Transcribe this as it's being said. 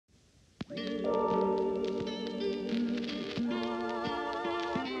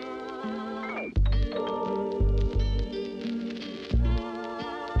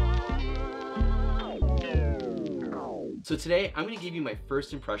So today I'm going to give you my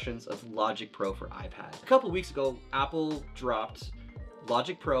first impressions of Logic Pro for iPad. A couple weeks ago, Apple dropped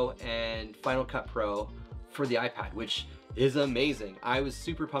Logic Pro and Final Cut Pro for the iPad, which is amazing. I was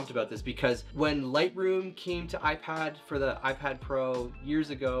super pumped about this because when Lightroom came to iPad for the iPad Pro years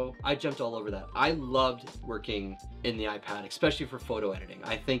ago, I jumped all over that. I loved working in the iPad, especially for photo editing.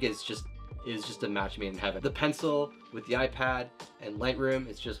 I think it's just a match made in heaven. The pencil with the iPad and Lightroom,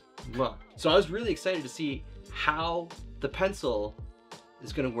 it's just mwah. So I was really excited to see how the pencil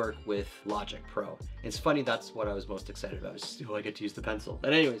is gonna work with Logic Pro. It's funny, that's what I was most excited about, is just, oh, I get to use the pencil.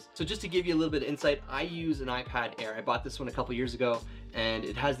 But anyways, so just to give you a little bit of insight, I use an iPad Air. I bought this one a couple years ago, and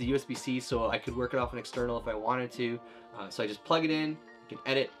it has the USB-C, so I could work it off an external if I wanted to. So I just plug it in, I can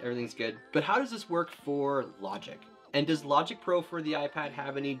edit, everything's good. But how does this work for Logic? And does Logic Pro for the iPad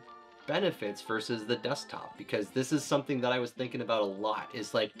have any benefits versus the desktop? Because this is something that I was thinking about a lot,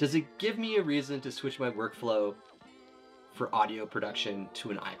 is like, does it give me a reason to switch my workflow for audio production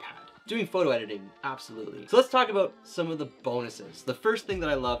to an iPad? Doing photo editing, absolutely. So let's talk about some of the bonuses. The first thing that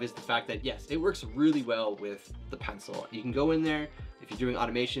I love is the fact that yes, it works really well with the pencil. You can go in there, if you're doing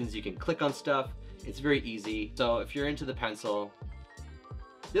automations, you can click on stuff. It's very easy. So if you're into the pencil.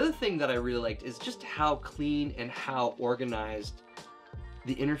 The other thing that I really liked is just how clean and how organized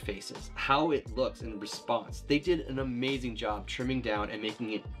the interfaces, how it looks in response. They did an amazing job trimming down and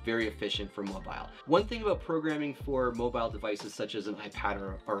making it very efficient for mobile. One thing about programming for mobile devices such as an iPad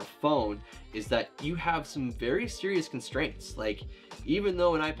or a phone is that you have some very serious constraints. Like, even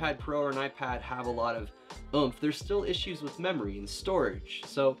though an iPad Pro or an iPad have a lot of oomph, there's still issues with memory and storage.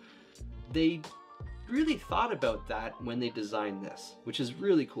 So they really thought about that when they designed this, which is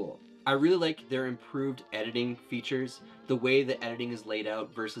really cool. I really like their improved editing features, the way the editing is laid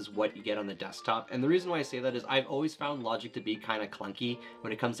out versus what you get on the desktop. And the reason why I say that is I've always found Logic to be kind of clunky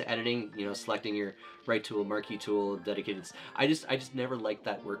when it comes to editing, you know, selecting your right tool, marquee tool, dedicated. I just never liked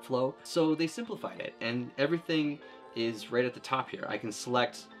that workflow. So they simplified it and everything is right at the top here. I can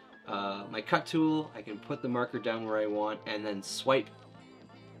select my cut tool, I can put the marker down where I want and then swipe,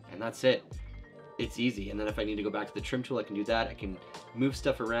 and that's it. It's easy. And then if I need to go back to the trim tool, I can do that. I can move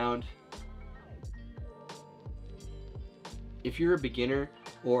stuff around. If you're a beginner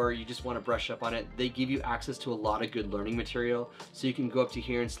or you just want to brush up on it, they give you access to a lot of good learning material. So you can go up to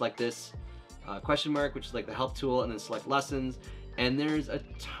here and select this question mark, which is like the help tool, and then select lessons. And there's a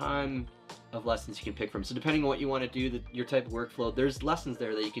ton of lessons you can pick from. So depending on what you want to do, your type of workflow, there's lessons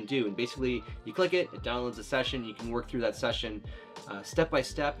there that you can do. And basically you click it, it downloads a session, you can work through that session step by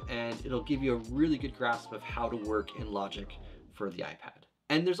step, and it'll give you a really good grasp of how to work in Logic for the iPad.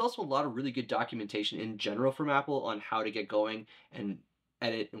 And there's also a lot of really good documentation in general from Apple on how to get going and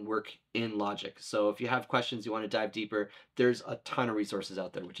edit and work in Logic. So if you have questions, you want to dive deeper, there's a ton of resources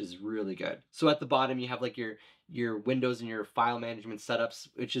out there, which is really good. So at the bottom, you have like your windows and your file management setups,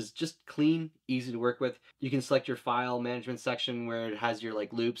 which is just clean, easy to work with. You can select your file management section where it has your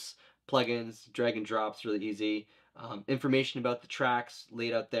like loops, plugins, drag and drops, really easy. Information about the tracks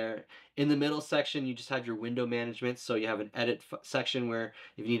laid out there. In the middle section, you just have your window management. So you have an edit section where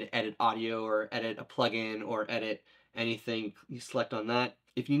if you need to edit audio or edit a plugin or edit anything, you select on that.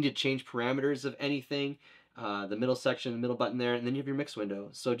 If you need to change parameters of anything, the middle section, the middle button there, and then you have your mix window.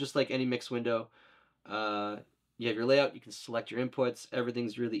 So just like any mix window, you have your layout, you can select your inputs,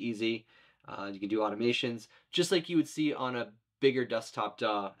 everything's really easy. You can do automations, just like you would see on a bigger desktop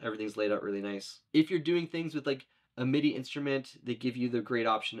DAW, everything's laid out really nice. If you're doing things with like a MIDI instrument, they give you the great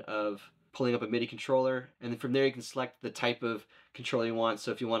option of pulling up a MIDI controller, and then from there you can select the type of controller you want.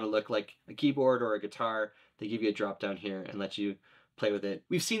 So if you want to look like a keyboard or a guitar, they give you a drop down here and let you play with it.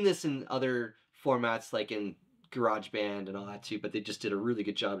 We've seen this in other formats like in GarageBand and all that too, but they just did a really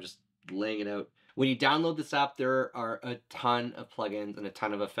good job just laying it out. When you download this app, there are a ton of plugins and a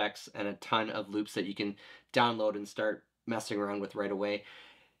ton of effects and a ton of loops that you can download and start messing around with right away.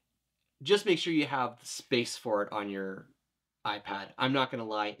 Just make sure you have the space for it on your iPad. I'm not gonna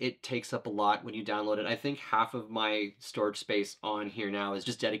lie, it takes up a lot when you download it. I think half of my storage space on here now is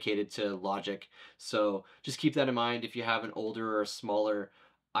just dedicated to Logic. So just keep that in mind. If you have an older or a smaller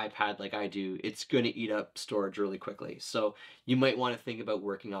iPad like I do, it's gonna eat up storage really quickly. So you might wanna think about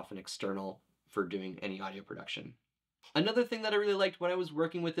working off an external for doing any audio production. Another thing that I really liked when I was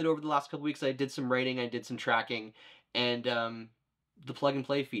working with it over the last couple weeks, I did some writing, I did some tracking, and the plug and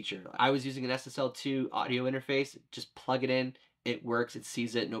play feature. I was using an SSL2 audio interface, just plug it in, it works, it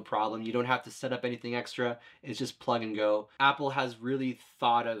sees it, no problem. You don't have to set up anything extra, it's just plug and go. Apple has really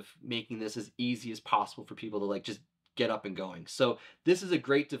thought of making this as easy as possible for people to like just get up and going. So this is a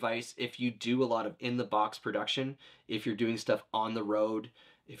great device if you do a lot of in-the-box production, if you're doing stuff on the road,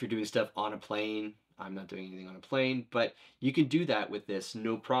 if you're doing stuff on a plane, I'm not doing anything on a plane, but you can do that with this,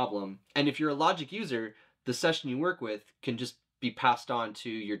 no problem. And if you're a Logic user, the session you work with can just be passed on to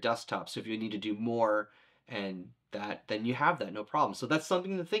your desktop. So if you need to do more and that, then you have that, no problem. So that's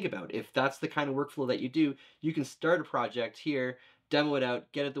something to think about. If that's the kind of workflow that you do, you can start a project here, demo it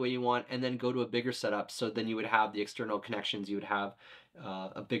out, get it the way you want, and then go to a bigger setup. So then you would have the external connections, you would have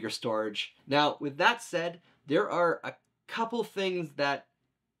a bigger storage. Now, with that said, there are a couple things that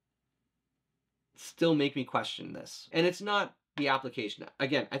still make me question this. And it's not the application.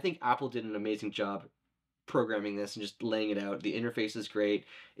 Again, I think Apple did an amazing job programming this and just laying it out. The interface is great.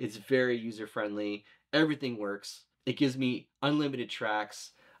 It's very user friendly. Everything works. It gives me unlimited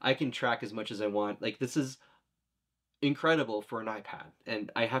tracks. I can track as much as I want. Like, this is incredible for an iPad.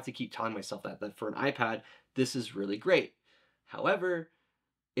 And I have to keep telling myself that for an iPad, this is really great. However,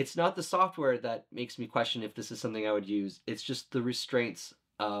 it's not the software that makes me question if this is something I would use. It's just the restraints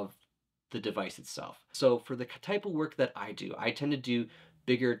of the device itself. So for the type of work that I do, I tend to do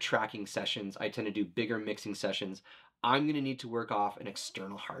bigger tracking sessions. I tend to do bigger mixing sessions. I'm going to need to work off an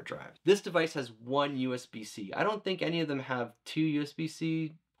external hard drive. This device has one USB-C. I don't think any of them have two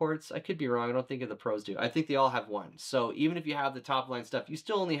USB-C ports. I could be wrong. I don't think the Pros do. I think they all have one. So even if you have the top line stuff, you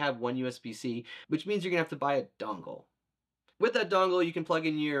still only have one USB-C, which means you're going to have to buy a dongle. With that dongle, you can plug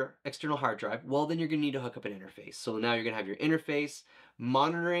in your external hard drive. Well, then you're going to need to hook up an interface. So now you're going to have your interface.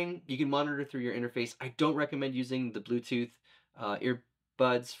 Monitoring, you can monitor through your interface. I don't recommend using the Bluetooth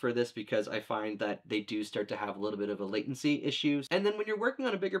earbuds for this because I find that they do start to have a little bit of a latency issues. And then when you're working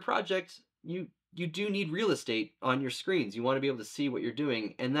on a bigger project, you do need real estate on your screens. You want to be able to see what you're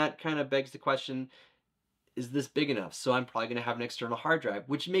doing. And that kind of begs the question, is this big enough? So I'm probably going to have an external hard drive,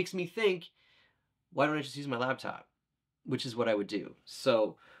 which makes me think, why don't I just use my laptop? Which is what I would do.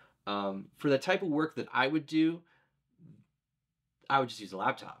 So for the type of work that I would do, I would just use a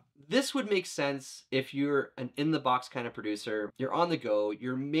laptop. This would make sense if you're an in-the-box kind of producer, you're on the go,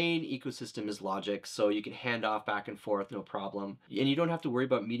 your main ecosystem is Logic, so you can hand off back and forth, no problem. And you don't have to worry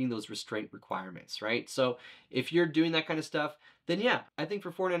about meeting those restraint requirements, right? So if you're doing that kind of stuff, then yeah, I think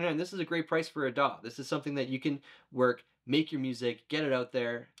for $4.99, this is a great price for a DAW. This is something that you can work, make your music, get it out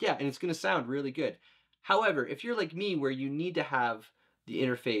there. Yeah, and it's gonna sound really good. However, if you're like me, where you need to have the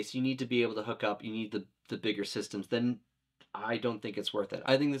interface, you need to be able to hook up, you need the bigger systems, then I don't think it's worth it.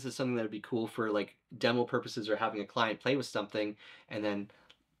 I think this is something that would be cool for like demo purposes or having a client play with something and then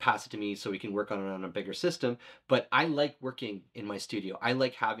pass it to me so we can work on it on a bigger system. But I like working in my studio. I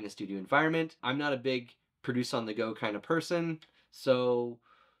like having a studio environment. I'm not a big produce on the go kind of person. So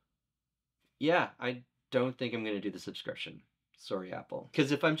yeah, I don't think I'm going to do the subscription. Sorry, Apple.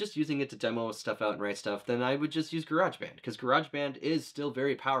 Because if I'm just using it to demo stuff out and write stuff, then I would just use GarageBand. Because GarageBand is still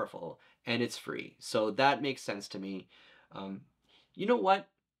very powerful and it's free. So that makes sense to me. You know what?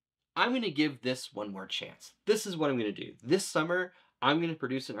 I'm going to give this one more chance. This is what I'm going to do. This summer, I'm going to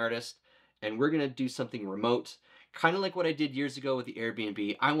produce an artist and we're going to do something remote. Kind of like what I did years ago with the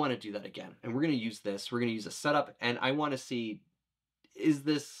Airbnb. I want to do that again. And we're going to use this. We're going to use a setup and I want to see, is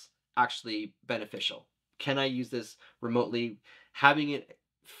this actually beneficial? Can I use this remotely? Having it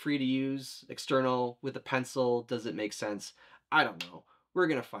free to use, external, with a pencil, does it make sense? I don't know. We're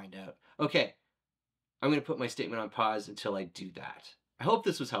going to find out. Okay, I'm going to put my statement on pause until I do that. I hope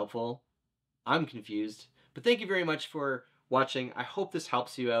this was helpful. I'm confused, but thank you very much for watching. I hope this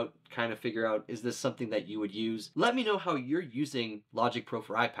helps you out, kind of figure out, is this something that you would use? Let me know how you're using Logic Pro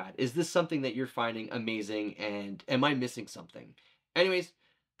for iPad. Is this something that you're finding amazing, and am I missing something? Anyways,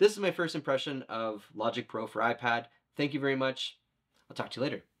 this is my first impression of Logic Pro for iPad. Thank you very much. I'll talk to you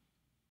later.